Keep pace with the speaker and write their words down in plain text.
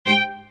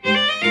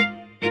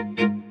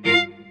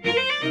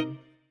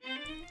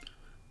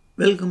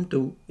Welcome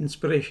to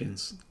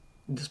Inspirations.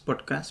 This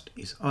podcast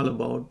is all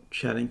about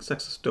sharing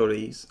success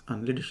stories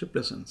and leadership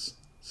lessons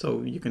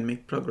so you can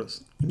make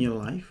progress in your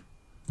life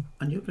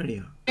and your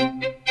career.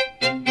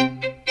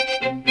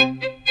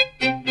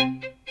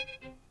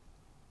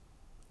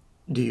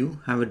 Do you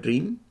have a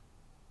dream?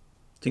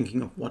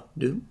 Thinking of what to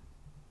do?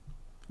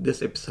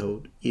 This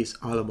episode is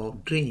all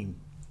about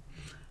dream.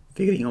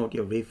 Figuring out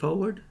your way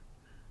forward.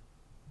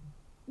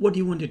 What do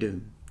you want to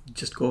do?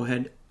 Just go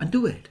ahead and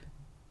do it.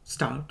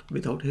 Start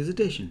without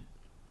hesitation.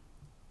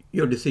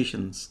 Your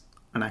decisions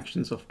and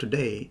actions of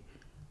today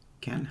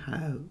can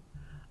have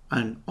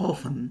and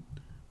often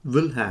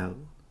will have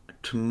a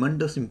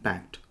tremendous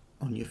impact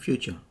on your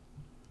future.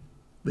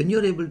 When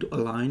you're able to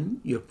align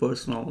your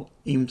personal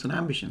aims and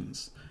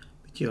ambitions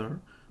with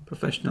your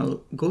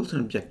professional goals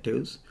and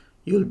objectives,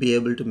 you will be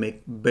able to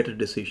make better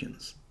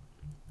decisions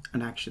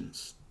and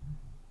actions.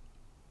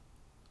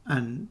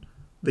 And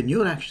when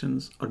your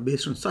actions are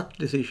based on such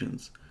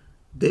decisions,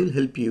 they will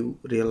help you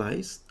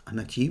realize and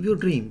achieve your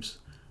dreams,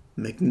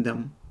 turning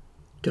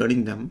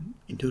them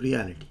into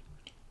reality.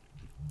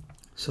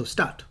 So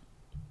start.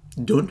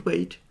 Don't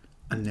wait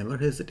and never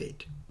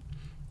hesitate.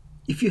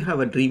 If you have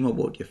a dream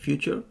about your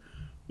future,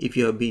 if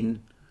you have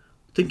been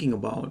thinking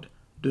about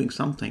doing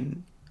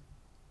something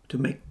to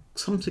make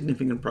some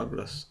significant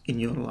progress in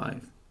your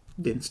life,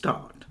 then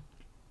start.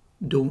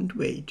 Don't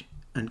wait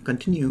and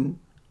continue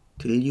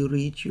till you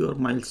reach your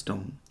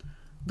milestone,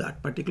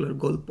 that particular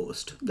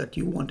goalpost that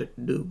you wanted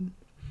to do.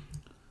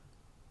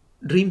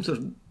 Dreams are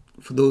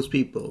for those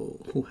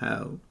people who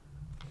have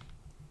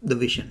the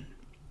vision,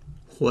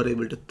 who are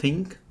able to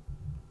think,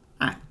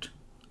 act,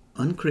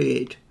 and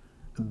create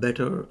a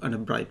better and a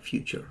bright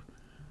future.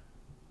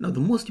 Now,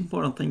 the most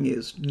important thing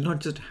is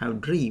not just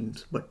have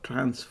dreams, but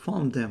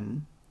transform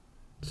them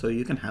so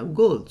you can have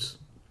goals.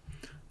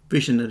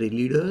 Visionary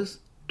leaders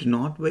do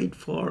not wait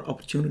for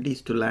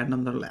opportunities to land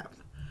on their lap.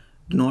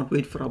 Do not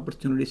wait for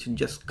opportunities to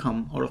just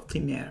come out of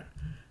thin air.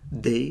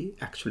 They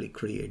actually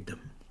create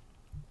them.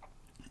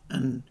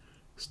 And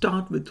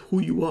start with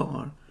who you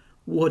are,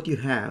 what you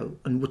have,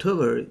 and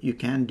whatever you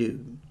can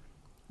do.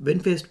 When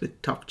faced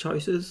with tough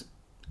choices,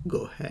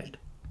 go ahead.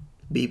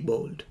 Be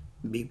bold,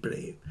 be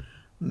brave,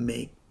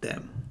 make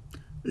them,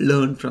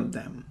 learn from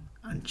them,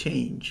 and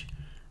change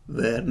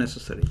where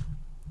necessary.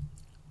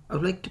 I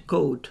would like to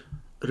quote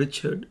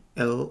Richard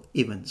L.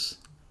 Evans,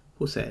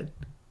 who said,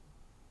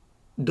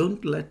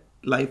 "Don't let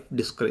life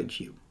discourage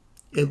you.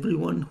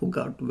 Everyone who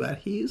got where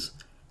he is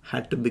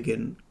had to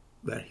begin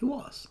where he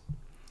was."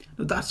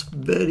 Now, that's a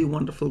very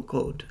wonderful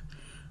quote.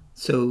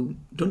 So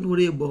don't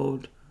worry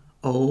about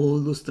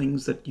all those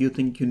things that you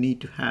think you need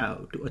to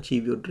have to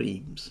achieve your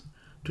dreams,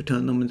 to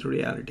turn them into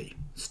reality.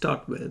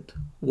 Start with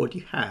what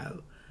you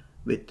have,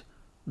 with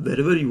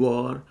wherever you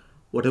are,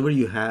 whatever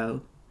you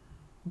have,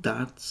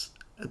 that's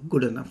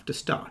good enough to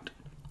start.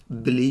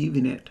 Believe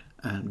in it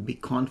and be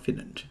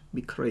confident,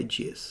 be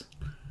courageous.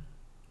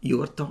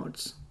 Your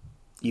thoughts,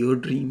 your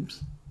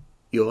dreams,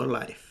 your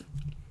life.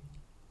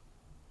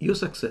 Your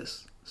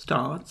success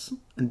starts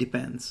and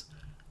depends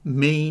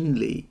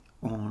mainly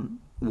on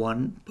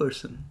one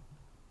person.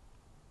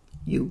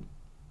 You.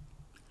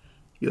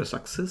 Your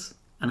success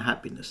and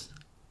happiness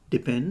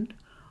depend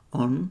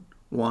on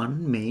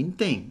one main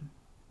thing: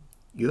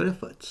 your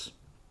efforts.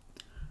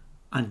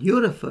 And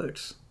your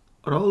efforts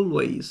are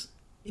always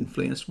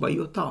influenced by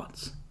your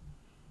thoughts.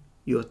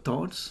 Your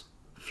thoughts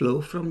flow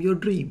from your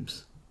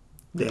dreams.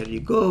 There you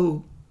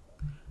go.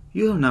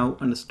 You have now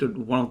understood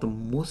one of the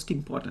most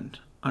important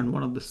and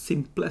one of the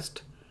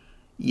simplest,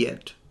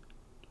 yet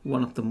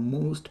one of the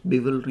most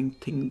bewildering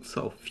things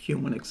of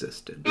human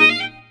existence.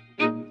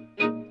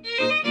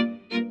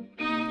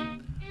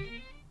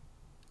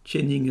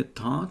 Changing your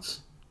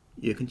thoughts,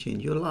 you can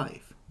change your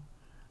life.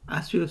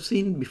 As we have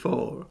seen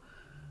before,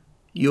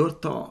 your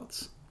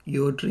thoughts,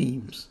 your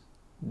dreams,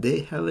 they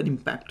have an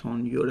impact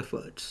on your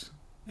efforts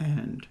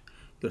and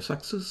your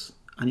success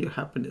and your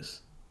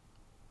happiness.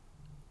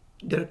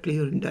 Directly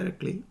or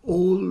indirectly,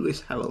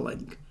 always have a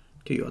link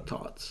to your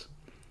thoughts.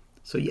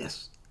 So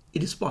yes,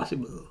 it is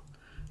possible.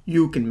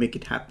 You can make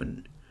it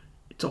happen.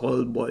 It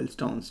all boils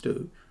down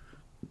to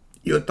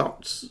your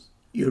thoughts,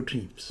 your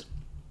dreams.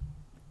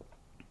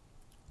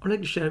 I'd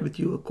like to share with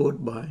you a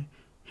quote by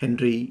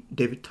Henry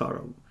David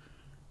Thoreau.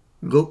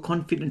 "Go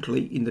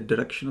confidently in the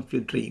direction of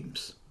your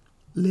dreams.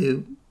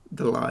 Live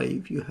the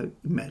life you have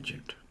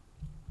imagined."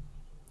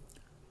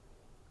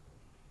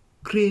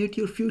 Create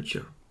your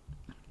future.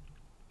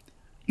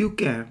 You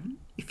can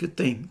if you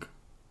think,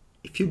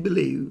 if you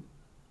believe,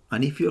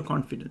 and if you're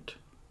confident.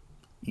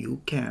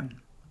 You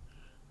can.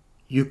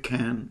 You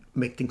can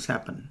make things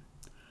happen.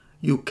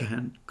 You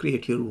can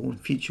create your own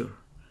future.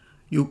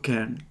 You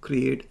can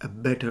create a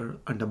better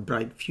and a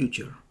bright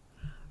future.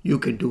 You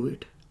can do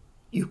it.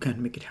 You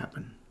can make it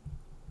happen.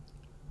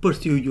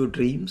 Pursue your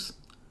dreams.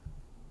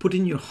 Put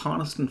in your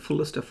honest and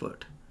fullest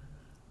effort.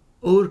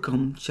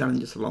 Overcome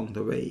challenges along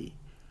the way.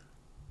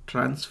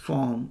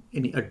 Transform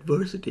any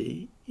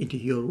adversity into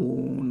your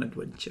own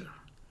adventure.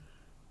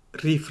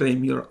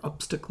 Reframe your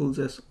obstacles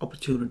as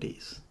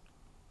opportunities.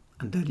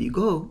 And there you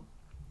go.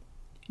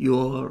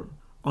 You're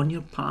on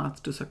your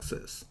path to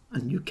success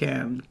and you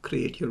can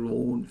create your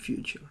own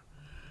future.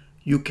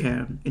 You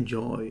can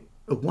enjoy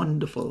a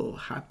wonderful,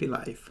 happy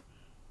life,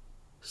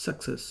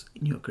 success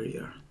in your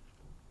career.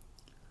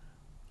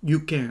 You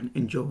can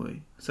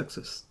enjoy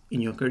success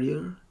in your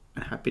career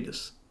and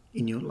happiness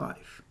in your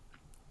life.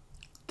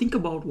 Think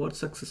about what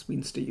success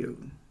means to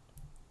you,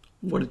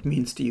 what it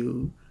means to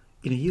you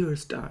in a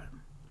year's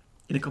time,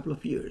 in a couple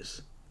of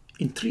years,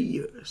 in 3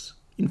 years,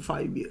 in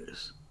 5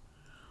 years.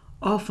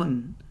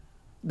 Often,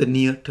 the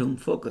near term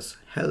focus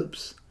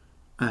helps,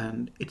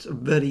 and it's a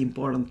very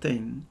important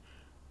thing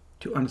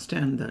to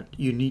understand that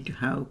you need to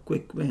have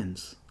quick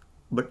wins.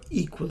 But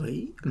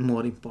equally, and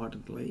more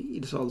importantly,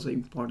 it is also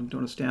important to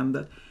understand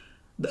that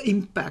the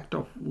impact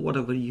of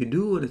whatever you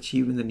do or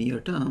achieve in the near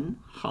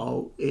term,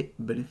 how it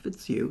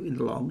benefits you in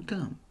the long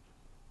term.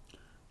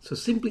 So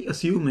simply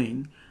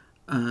assuming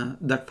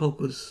that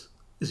focus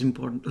is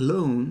important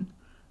alone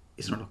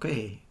is not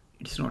okay.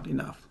 It is not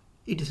enough.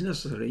 It is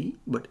necessary,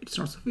 but it's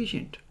not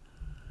sufficient.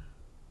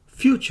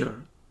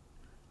 Future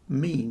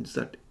means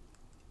that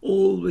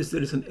always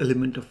there is an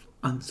element of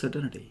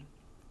uncertainty.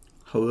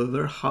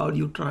 However hard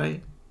you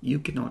try, you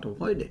cannot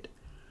avoid it.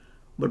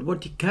 But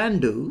what you can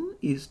do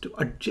is to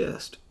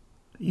adjust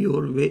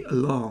your way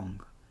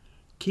along.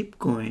 Keep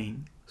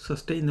going,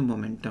 sustain the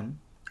momentum,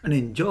 and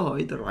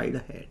enjoy the ride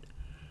ahead.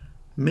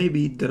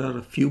 Maybe there are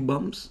a few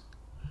bumps,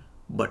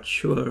 but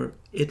sure,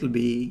 it'll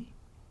be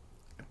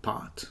a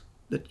path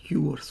that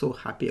you are so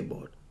happy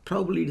about.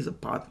 Probably it is a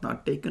path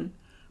not taken,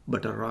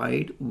 but a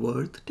ride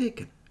worth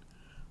taken.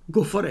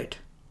 Go for it.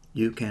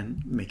 You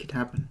can make it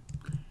happen.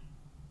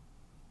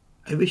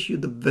 I wish you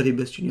the very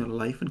best in your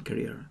life and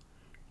career.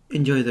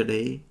 Enjoy the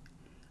day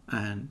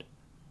and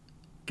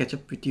catch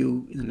up with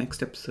you in the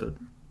next episode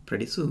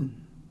pretty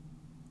soon.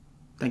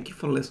 Thank you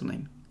for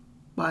listening.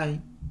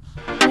 Bye.